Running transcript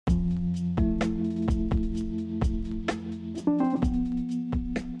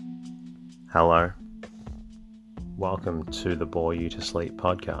Hello. Welcome to the Bore You to Sleep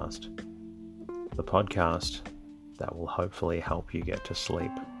podcast. The podcast that will hopefully help you get to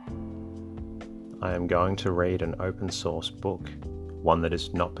sleep. I am going to read an open source book, one that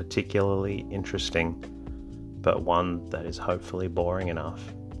is not particularly interesting, but one that is hopefully boring enough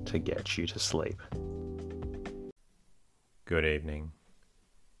to get you to sleep. Good evening.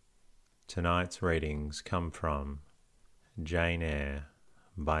 Tonight's readings come from Eyre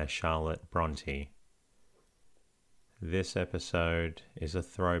by Charlotte Bronte. This episode is a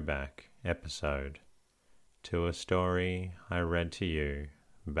throwback episode to a story I read to you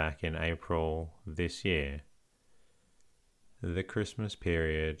back in April this year. The Christmas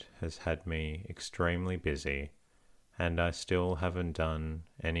period has had me extremely busy, and I still haven't done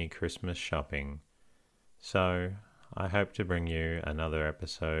any Christmas shopping, so I hope to bring you another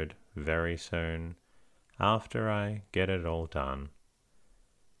episode very soon after I get it all done.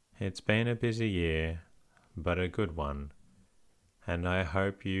 It's been a busy year, but a good one, and I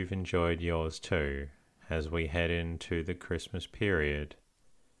hope you've enjoyed yours too as we head into the Christmas period.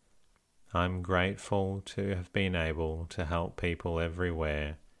 I'm grateful to have been able to help people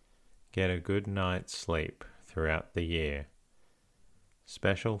everywhere get a good night's sleep throughout the year.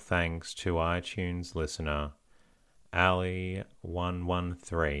 Special thanks to iTunes listener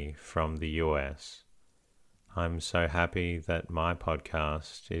Ali113 from the US. I'm so happy that my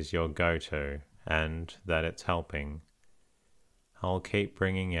podcast is your go-to and that it's helping. I'll keep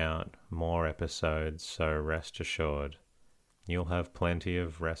bringing out more episodes, so rest assured, you'll have plenty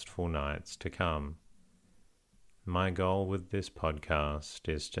of restful nights to come. My goal with this podcast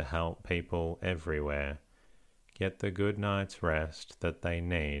is to help people everywhere get the good night's rest that they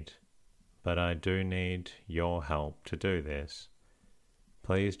need, but I do need your help to do this.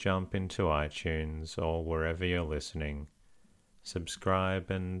 Please jump into iTunes or wherever you're listening,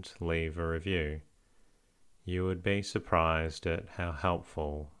 subscribe and leave a review. You would be surprised at how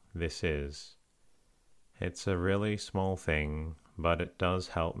helpful this is. It's a really small thing, but it does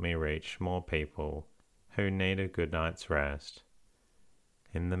help me reach more people who need a good night's rest.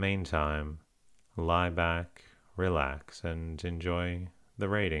 In the meantime, lie back, relax, and enjoy the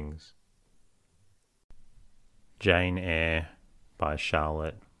readings. Jane Eyre by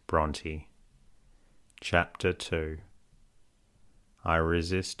Charlotte Bronte. Chapter 2. I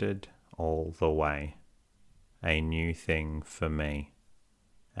resisted all the way, a new thing for me,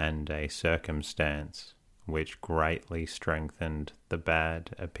 and a circumstance which greatly strengthened the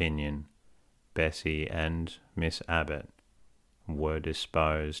bad opinion Bessie and Miss Abbott were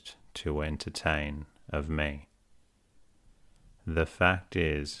disposed to entertain of me. The fact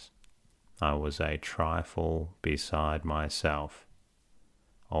is, I was a trifle beside myself,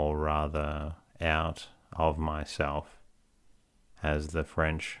 or rather out of myself, as the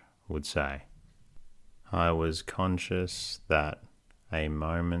French would say. I was conscious that a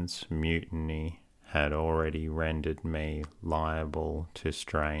moment's mutiny had already rendered me liable to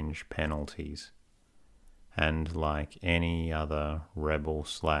strange penalties, and like any other rebel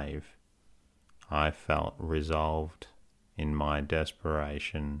slave, I felt resolved in my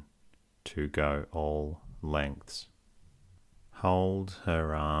desperation to go all lengths. Hold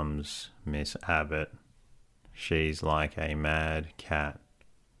her arms, Miss Abbott. She's like a mad cat.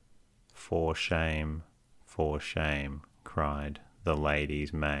 For shame, cried the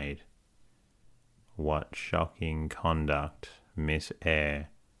lady's maid. What shocking conduct, Miss Eyre,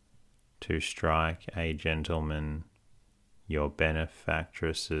 to strike a gentleman, your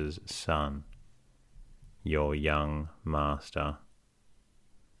benefactress's son, your young master.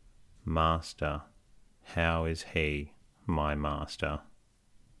 Master, how is he, my master?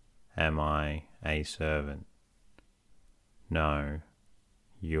 Am I a servant? No,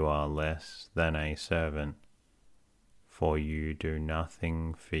 you are less than a servant, for you do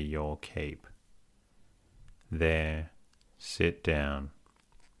nothing for your keep. There, sit down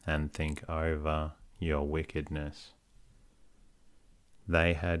and think over your wickedness.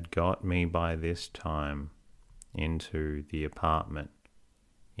 They had got me by this time into the apartment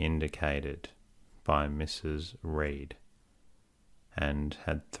indicated by Mrs. Reed, and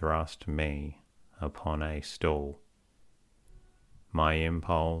had thrust me upon a stool. My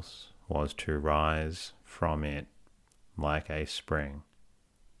impulse was to rise from it like a spring.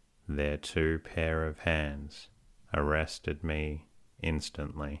 Their two pair of hands arrested me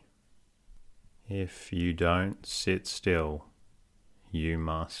instantly. If you don't sit still, you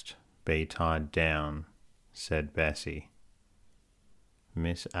must be tied down, said Bessie.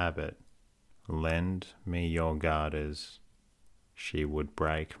 Miss Abbott, lend me your garters. She would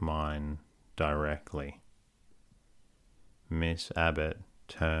break mine directly. Miss Abbott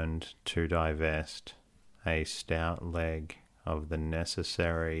turned to divest a stout leg of the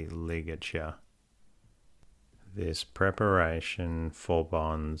necessary ligature. This preparation for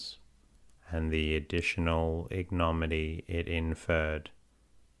bonds and the additional ignominy it inferred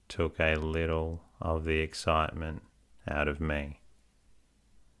took a little of the excitement out of me.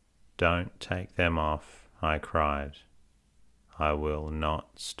 "Don't take them off," I cried. "I will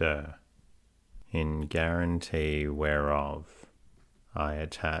not stir." In guarantee whereof, I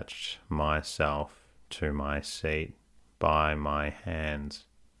attached myself to my seat by my hands.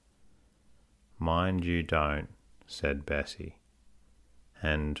 "Mind you don't," said Bessie,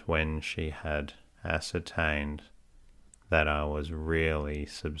 and when she had ascertained that I was really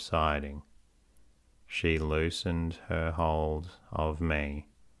subsiding, she loosened her hold of me.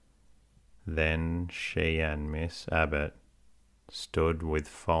 Then she and Miss Abbot stood with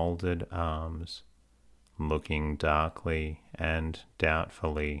folded arms, looking darkly and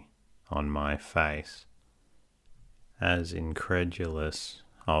doubtfully on my face, as incredulous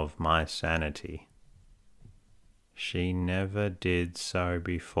of my sanity. "She never did so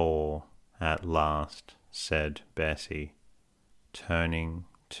before," at last said Bessie, turning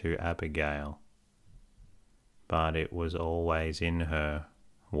to Abigail. "But it was always in her,"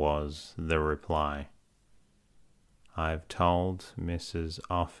 was the reply. "I've told Mrs.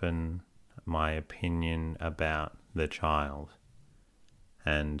 often my opinion about the child,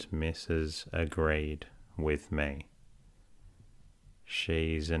 and Mrs. agreed with me.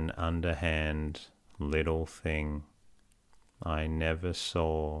 She's an underhand little thing. I never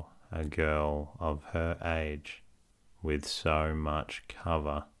saw a girl of her age with so much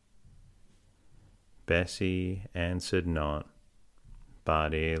cover." Bessie answered not,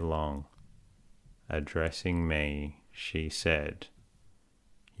 but ere long, addressing me, she said,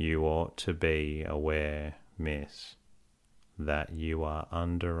 "You ought to be aware, miss, that you are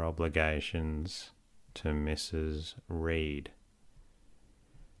under obligations to Mrs. Reed.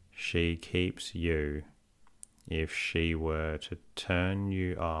 She keeps you. If she were to turn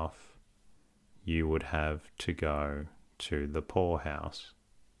you off, you would have to go to the poorhouse."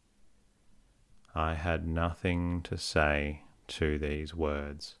 I had nothing to say to these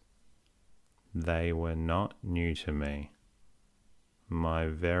words. They were not new to me. My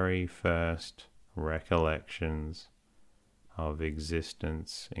very first recollections of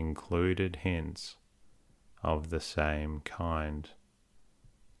existence included hints of the same kind.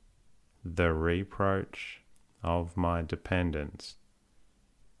 The reproach of my dependence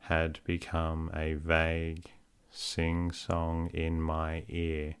had become a vague sing-song in my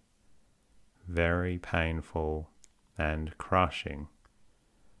ear, very painful and crushing,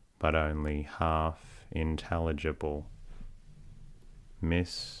 but only half intelligible.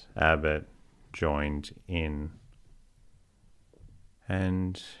 Miss Abbot joined in.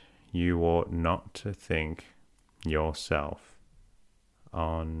 "And you ought not to think yourself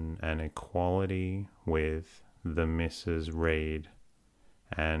on an equality with the Mrs. Reed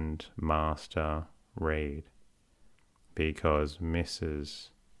and Master Reed, because Mrs.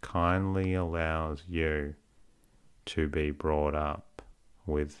 kindly allows you to be brought up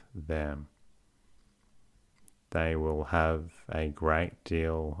with them. They will have a great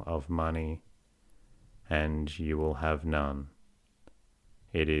deal of money, and you will have none.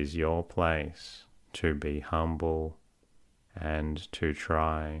 It is your place to be humble and to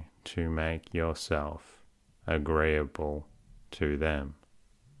try to make yourself agreeable to them.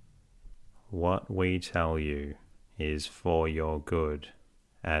 What we tell you is for your good,"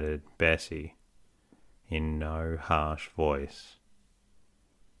 added Bessie, in no harsh voice.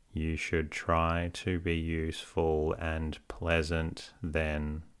 "You should try to be useful and pleasant,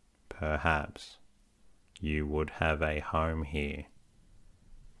 then, perhaps, you would have a home here.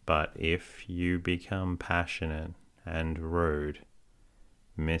 But if you become passionate and rude,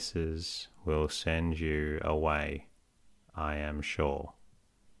 Mrs. will send you away, I am sure."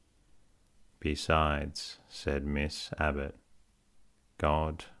 "Besides," said Miss Abbot,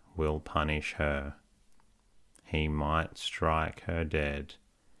 "God will punish her. He might strike her dead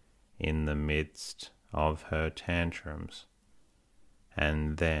in the midst of her tantrums,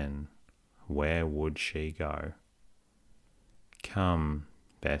 and then where would she go? Come,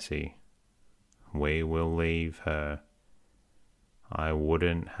 Bessie, we will leave her. I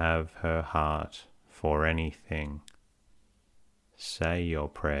wouldn't have her heart for anything. Say your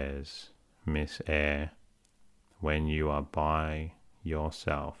prayers, Miss Eyre, when you are by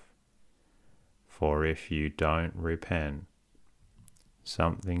yourself, for if you don't repent,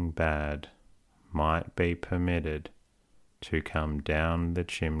 something bad might be permitted to come down the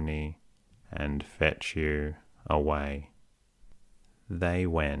chimney and fetch you away." they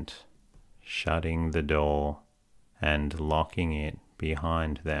went, shutting the door and locking it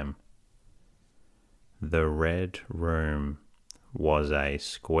behind them. The red room was a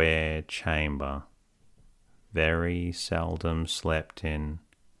square chamber, very seldom slept in,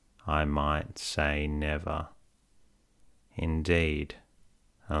 I might say never. Indeed,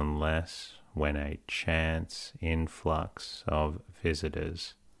 unless when a chance influx of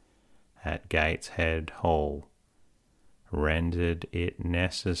visitors at Gateshead Hall rendered it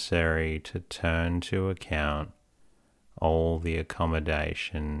necessary to turn to account all the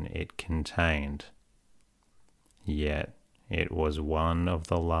accommodation it contained. Yet it was one of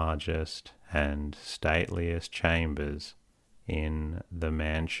the largest and stateliest chambers in the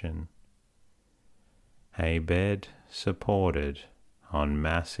mansion. A bed supported on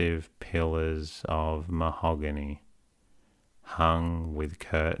massive pillars of mahogany, hung with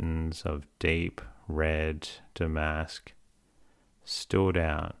curtains of deep red damask, stood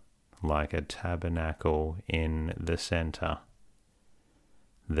out like a tabernacle in the centre.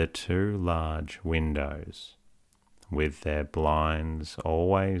 The two large windows, with their blinds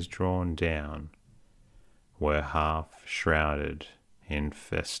always drawn down, were half shrouded in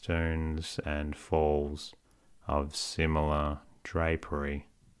festoons and falls of similar drapery.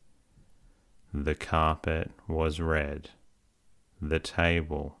 The carpet was red. The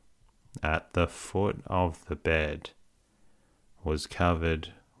table at the foot of the bed was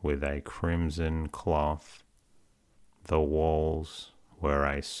covered with a crimson cloth. The walls were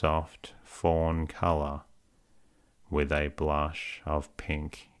a soft fawn colour with a blush of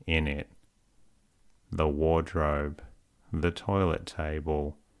pink in it. The wardrobe, the toilet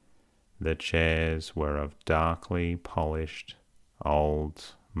table, the chairs were of darkly polished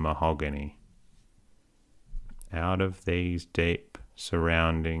old mahogany. Out of these deep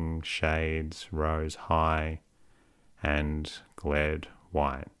surrounding shades rose high and glared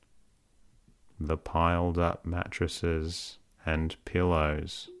white the piled up mattresses and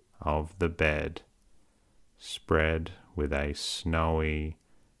pillows of the bed, spread with a snowy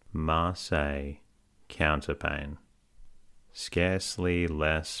Marseille counterpane. Scarcely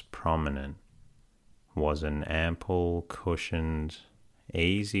less prominent was an ample cushioned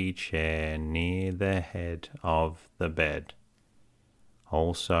easy chair near the head of the bed,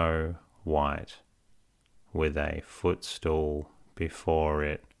 also white, with a footstool before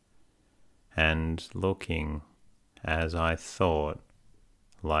it, and looking, as I thought,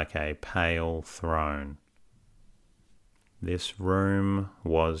 like a pale throne. This room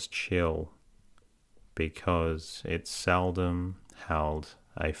was chill, because it seldom held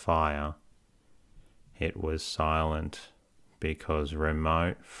a fire. It was silent, because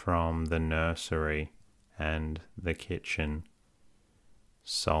remote from the nursery and the kitchen.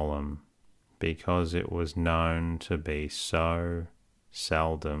 Solemn, because it was known to be so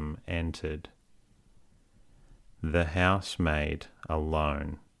seldom entered. The housemaid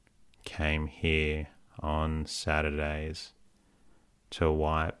alone came here on Saturdays to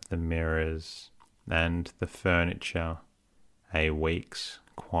wipe the mirrors and the furniture a week's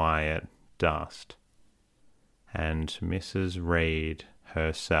quiet dust, and Mrs. Reed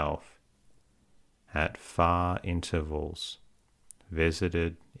herself, at far intervals,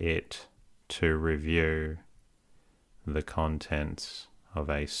 visited it to review the contents of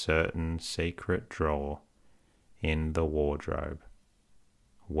a certain secret drawer in the wardrobe,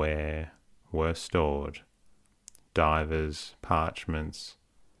 where were stored divers parchments,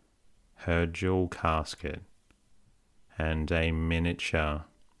 her jewel casket, and a miniature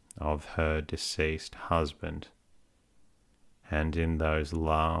of her deceased husband. And in those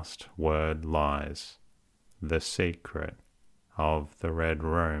last word lies the secret of the Red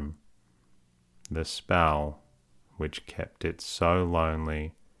Room, the spell which kept it so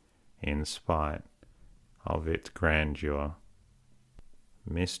lonely in spite of its grandeur.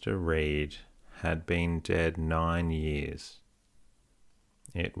 Mr. Reed had been dead 9 years.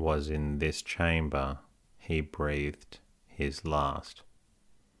 It was in this chamber he breathed his last.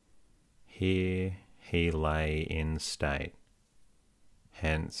 Here he lay in state.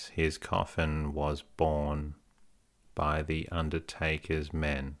 Hence his coffin was borne by the undertaker's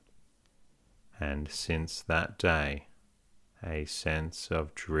men, and since that day a sense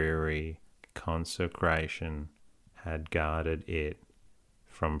of dreary consecration had guarded it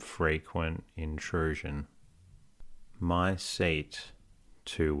from frequent intrusion. My seat,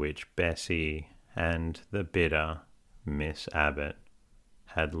 to which Bessie and the bitter Miss Abbott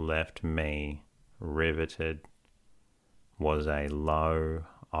had left me riveted, was a low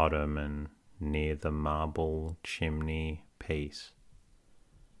ottoman near the marble chimney piece.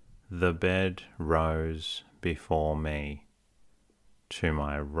 The bed rose before me, To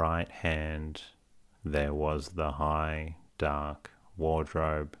my right hand there was the high, dark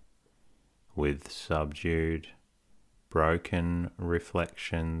wardrobe with subdued, broken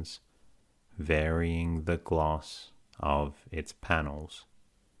reflections varying the gloss of its panels.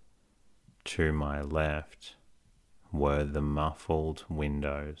 To my left were the muffled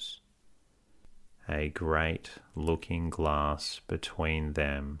windows, a great looking glass between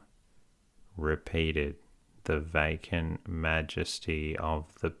them repeated the vacant majesty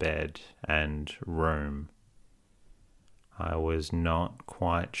of the bed and room. I was not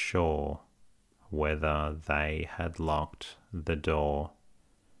quite sure whether they had locked the door,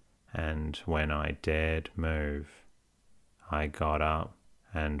 and when I dared move, I got up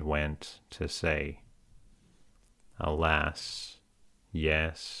and went to see. Alas,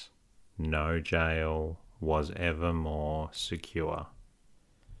 yes, no jail was ever more secure.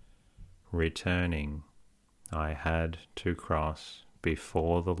 Returning, I had to cross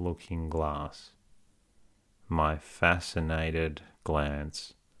before the looking glass. My fascinated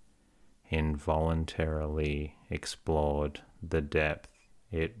glance involuntarily explored the depth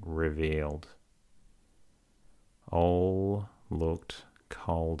it revealed. All looked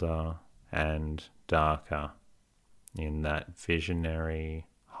colder and darker in that visionary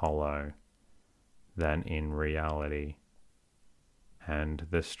hollow than in reality, and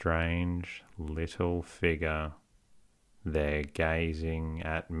the strange little figure there gazing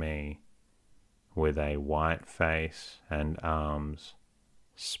at me with a white face and arms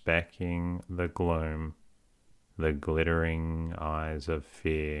specking the gloom, the glittering eyes of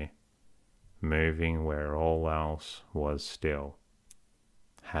fear, moving where all else was still,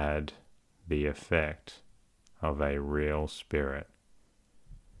 had the effect of a real spirit.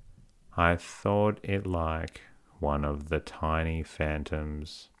 I thought it like one of the tiny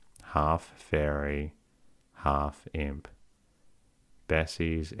phantoms, half fairy, half imp,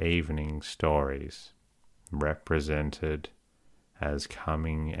 Bessie's evening stories, represented as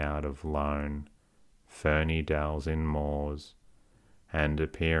coming out of lone, ferny dells in moors, and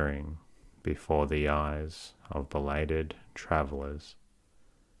appearing before the eyes of belated travellers.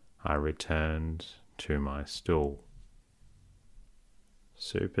 I returned to my stool.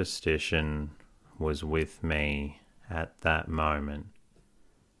 Superstition was with me at that moment,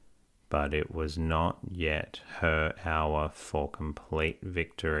 but it was not yet her hour for complete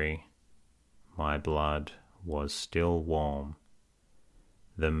victory. My blood was still warm.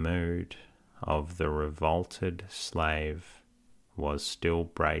 The mood of the revolted slave was still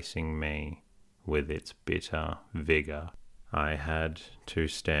bracing me with its bitter vigour. I had to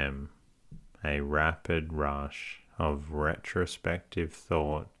stem a rapid rush of retrospective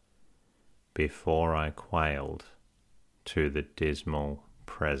thought before I quailed to the dismal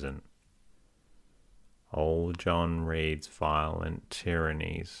present. All John Reed's violent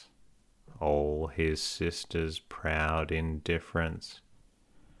tyrannies, all his sister's proud indifference,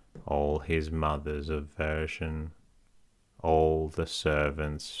 all his mother's aversion, all the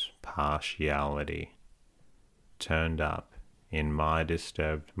servants' partiality, turned up in my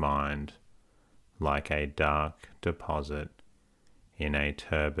disturbed mind like a dark deposit in a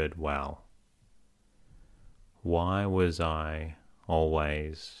turbid well. Why was I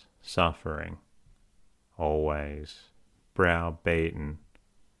always suffering, always browbeaten,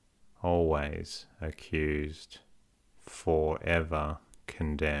 always accused, forever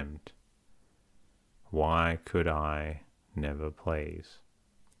condemned? Why could I never please?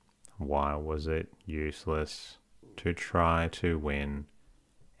 Why was it useless to try to win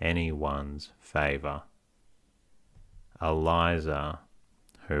anyone's favour? Eliza,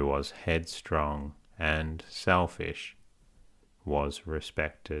 who was headstrong and selfish, was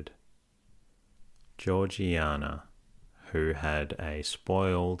respected. Georgiana, who had a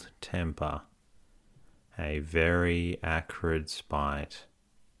spoiled temper, a very acrid spite,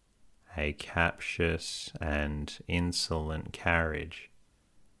 a captious and insolent carriage,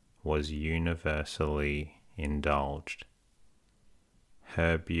 was universally indulged.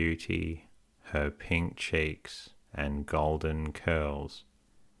 Her beauty, her pink cheeks and golden curls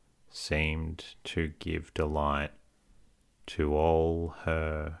seemed to give delight to all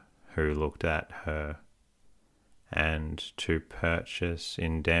her who looked at her, and to purchase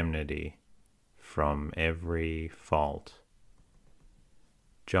indemnity from every fault.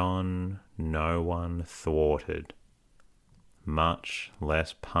 John no one thwarted, much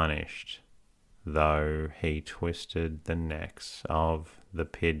less punished, though he twisted the necks of the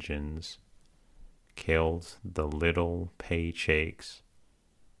pigeons, killed the little pea cheeks,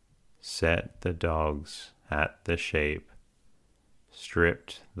 set the dogs at the sheep,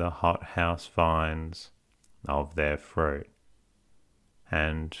 stripped the hothouse vines of their fruit,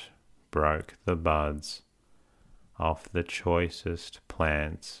 and broke the buds off the choicest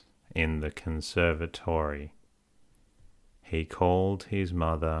plants in the conservatory. He called his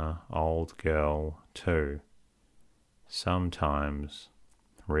mother old girl too, sometimes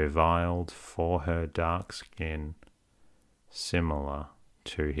reviled for her dark skin, similar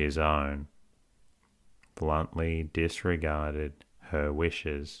to his own, bluntly disregarded her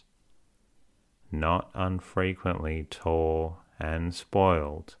wishes, not unfrequently tore and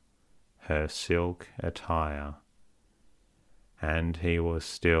spoiled her silk attire, and he was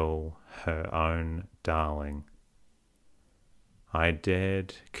still her own darling. I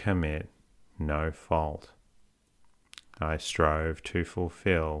dared commit no fault. I strove to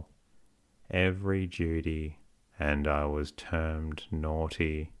fulfill every duty, and I was termed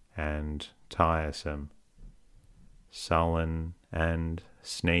naughty and tiresome, sullen and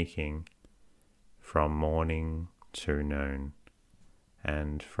sneaking, from morning to noon,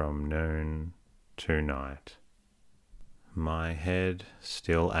 and from noon to night. My head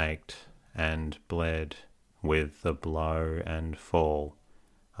still ached and bled with the blow and fall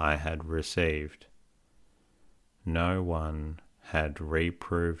I had received. No one had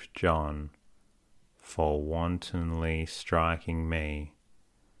reproved John for wantonly striking me,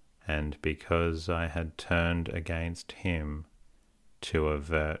 and because I had turned against him to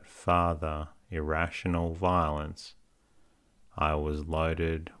avert farther irrational violence, I was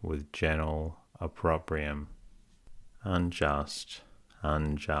loaded with gentle opprobrium. Unjust,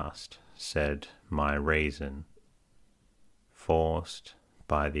 unjust, said my reason, forced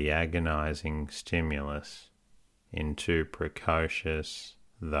by the agonizing stimulus into precocious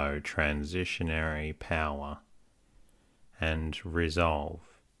though transitionary power, and resolve,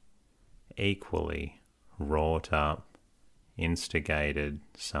 equally wrought up, instigated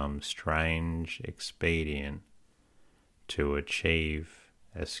some strange expedient to achieve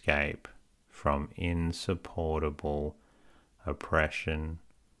escape from insupportable oppression,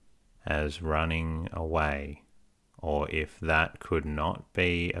 as running away, or if that could not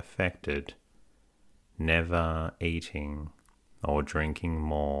be effected, never eating or drinking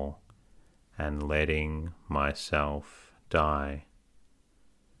more, and letting myself die.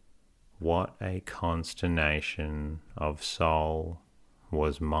 What a consternation of soul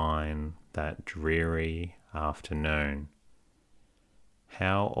was mine that dreary afternoon!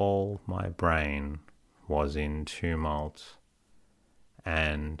 How all my brain was in tumult,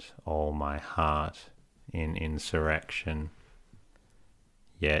 and all my heart in insurrection.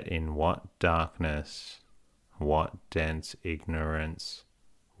 Yet in what darkness, what dense ignorance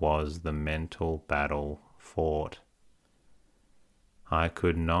was the mental battle fought! I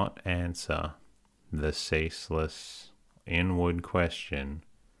could not answer the ceaseless inward question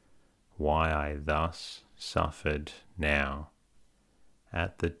why I thus suffered now,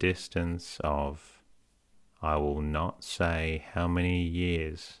 at the distance of, I will not say how many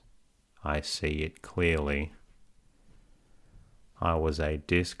years. I see it clearly. I was a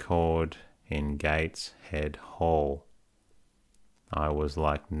discord in Gateshead Hall. I was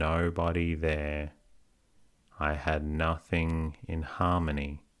like nobody there. I had nothing in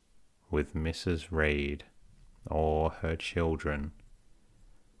harmony with Mrs. Reed, or her children,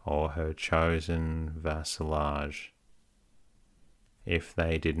 or her chosen vassalage. If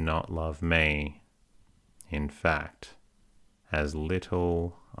they did not love me, in fact, as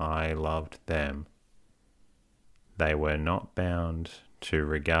little I loved them, they were not bound to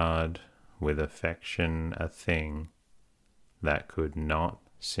regard with affection a thing that could not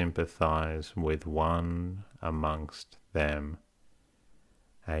sympathize with one amongst them,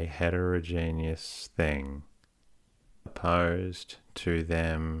 a heterogeneous thing, opposed to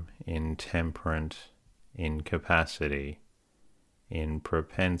them in temperament, incapacity, in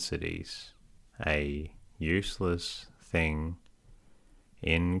propensities, a useless thing,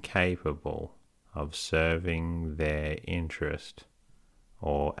 incapable of serving their interest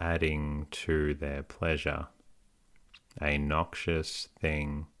or adding to their pleasure, a noxious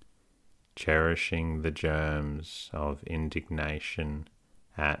thing, cherishing the germs of indignation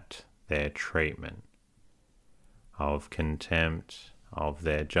at their treatment, of contempt of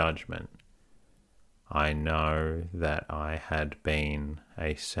their judgment. I know that I had been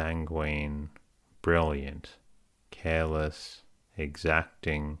a sanguine, brilliant, careless,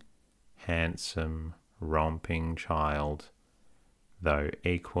 exacting, handsome, romping child, though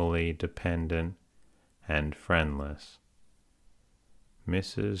equally dependent and friendless.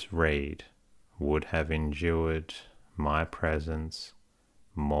 Mrs. Reed would have endured my presence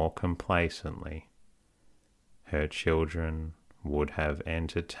more complacently. Her children would have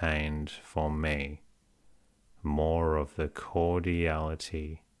entertained for me more of the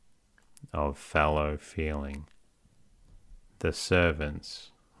cordiality of fellow feeling, the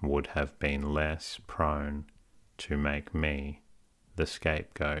servants would have been less prone to make me the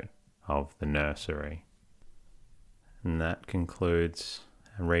scapegoat of the nursery. And that concludes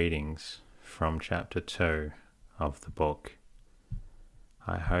readings from chapter 2 of the book.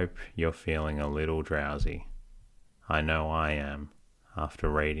 I hope you're feeling a little drowsy. I know I am after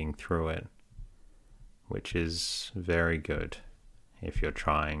reading through it, which is very good if you're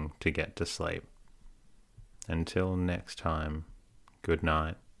trying to get to sleep. Until next time, good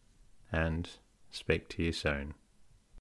night, and speak to you soon.